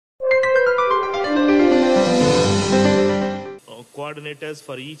coordinators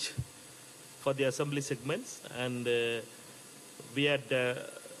for the assembly segments, and we had the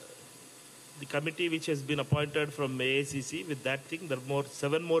committee which has been appointed from AICC. With that thing, there are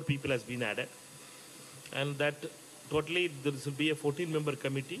 7 more people has been added, and that totally there will be a 14-member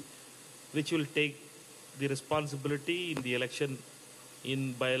committee which will take the responsibility in the election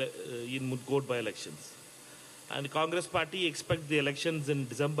in Mudgod by-elections. And Congress party expects the elections in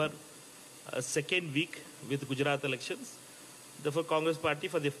December, second week with Gujarat elections. Therefore, Congress party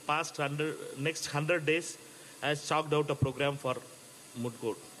for the next 100 days has chalked out a program for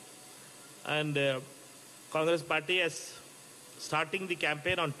Mudgod. And Congress party is starting the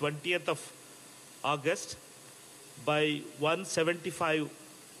campaign on 20th of August by 175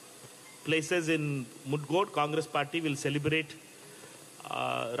 places in Mudgod. Congress party will celebrate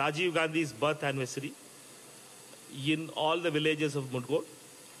Rajiv Gandhi's birth anniversary in all the villages of Mudgod,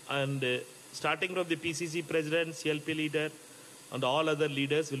 and starting from the PCC president, CLP leader, and all other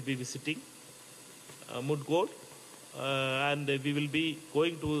leaders will be visiting Mudgod, and we will be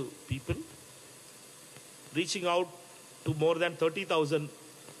going to people, reaching out to more than 30,000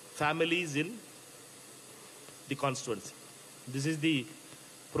 families in the constituency. This is the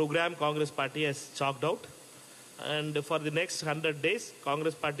program Congress party has chalked out, and for the next 100 days,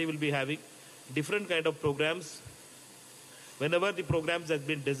 Congress party will be having different kind of programs. Whenever the programs has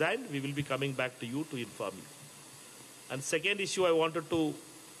been designed, we will be coming back to you to inform you. And second issue I wanted to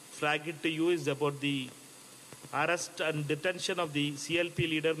flag it to you is about the arrest and detention of the CLP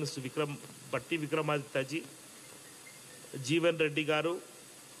leader, Mr. Bhatti Vikramaditya ji, Jeevan Reddy garu,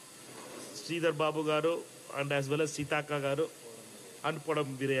 Chandarbabu garu, and as well as Sitaka garu, and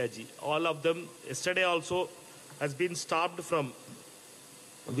Podam Virayaji. All of them yesterday also has been stopped from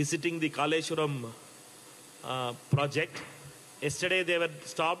visiting the Kaleshwaram project. Yesterday they were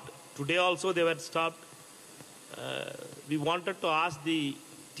stopped. Today also they were stopped. We wanted to ask the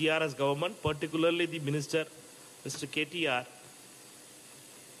TRS government, particularly the minister, Mr. KTR,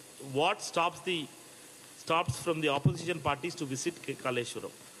 what stops from the opposition parties to visit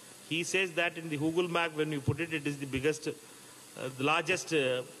Kaleshwaram. He says that in the Google map, when you put it, it is the biggest, the largest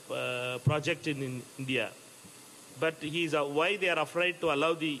project in India. But why they are afraid to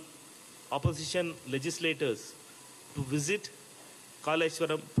allow the opposition legislators to visit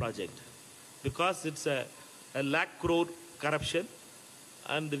Kaleshwaram project? Because it's a lakh crore corruption,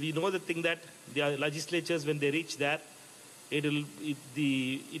 and we know the thing that the legislatures, when they reach there, it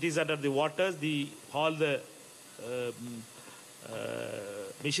is under the waters, all the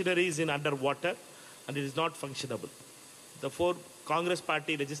machineries in underwater, and it is not functionable. Therefore, Congress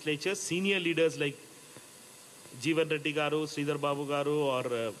party legislatures, senior leaders like Jeevan Reddy garu, Chandarbabu garu, or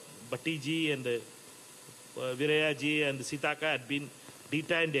Bhatti ji and Viraya ji and Sitaka had been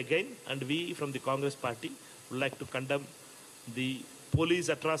detained again, and we from the Congress party would like to condemn the police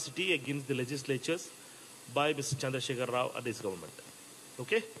atrocity against the legislatures by Mr. Chandrasekhar Rao and his government.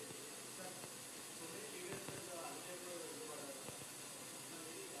 Okay?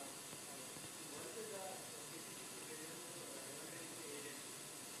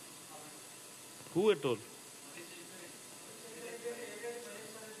 Who at all?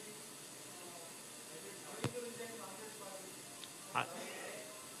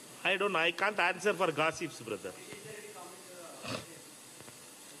 I don't know. I can't answer for gossips, brother.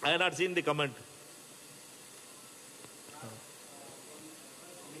 I have not seen the comment.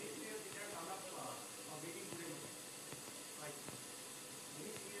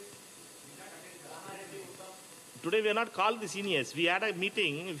 Today we are not called the seniors. We had a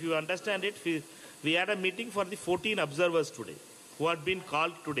meeting, if you understand it, we had a meeting for the 14 observers today, who had been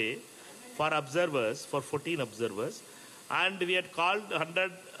called today for observers, for 14 observers. And we had called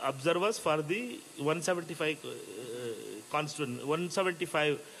 100 observers for the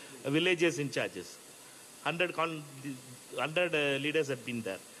 175 villages in charges. 100 leaders had been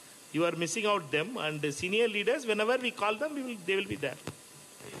there. You are missing out them, and the senior leaders, whenever we call them, they will be there.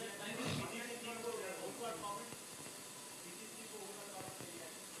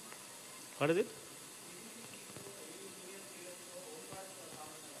 What is it?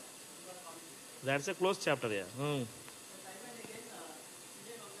 That's a closed chapter, yeah.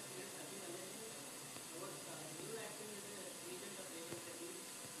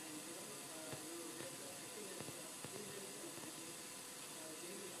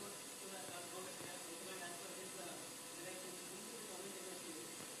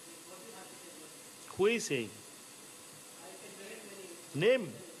 Who is saying?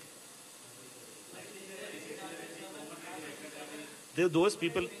 Name. Those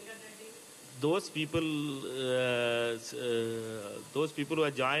people who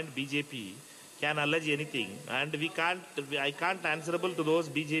have joined BJP can allege anything, and I can't answerable to those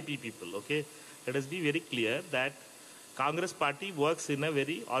BJP people. Okay, let us be very clear that Congress party works in a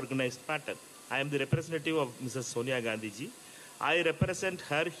very organized pattern. I am the representative of Mrs. Sonia Gandhi ji. I represent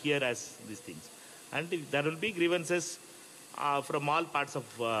her here as these things, and there will be grievances from all parts of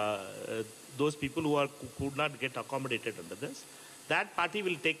those people who could not get accommodated under this. That party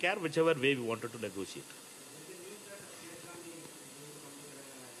will take care whichever way we wanted to negotiate.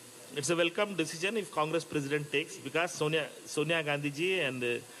 It's a welcome decision if Congress president takes, because Sonia Gandhi ji and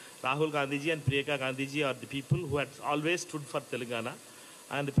Rahul Gandhi ji and Priyanka Gandhi ji are the people who had always stood for Telangana,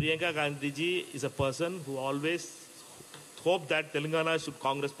 and Priyanka Gandhi ji is a person who always hoped that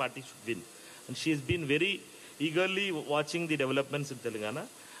Congress party should win, and she has been very eagerly watching the developments in Telangana,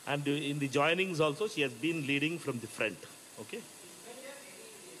 and in the joinings also she has been leading from the front. Okay.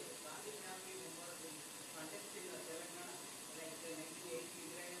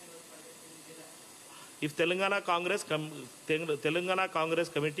 If Telangana Congress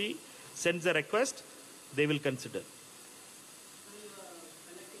Committee sends a request, they will consider.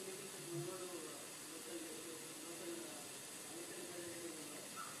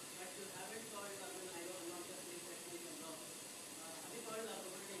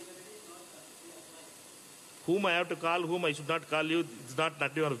 Whom I have to call, whom I should not call you, it's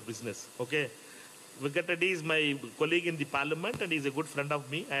not your business. Okay. Vivek Reddy is my colleague in the parliament and he's a good friend of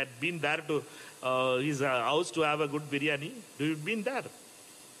me. I had been there to his house to have a good biryani. Do you been there?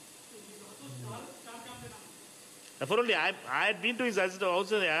 Therefore only I had been to his house,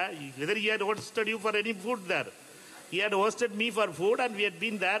 whether he had hosted you for any food there. He had hosted me for food and we had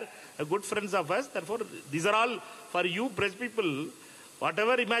been there, good friends of us. Therefore, these are all for you press people.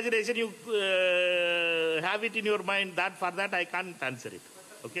 Whatever imagination you have it in your mind, for that I can't answer it.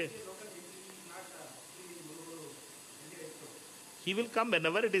 Okay. He will come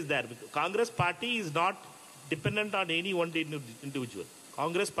whenever it is there. Congress party is not dependent on any one individual.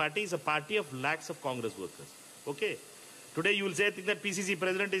 Congress party is a party of lakhs of Congress workers. Okay. Today you will say that PCC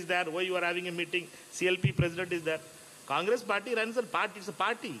president is there. Why you are having a meeting? CLP president is there. Congress party runs a party. It's a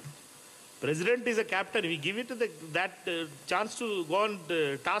party. President is a captain. We give it that chance to go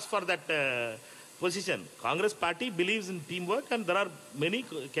and task for that position. Congress party believes in teamwork, and there are many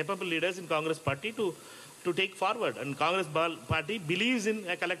capable leaders in Congress party to take forward. And Congress party believes in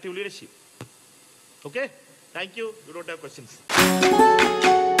a collective leadership. Okay? Thank you. You don't have questions.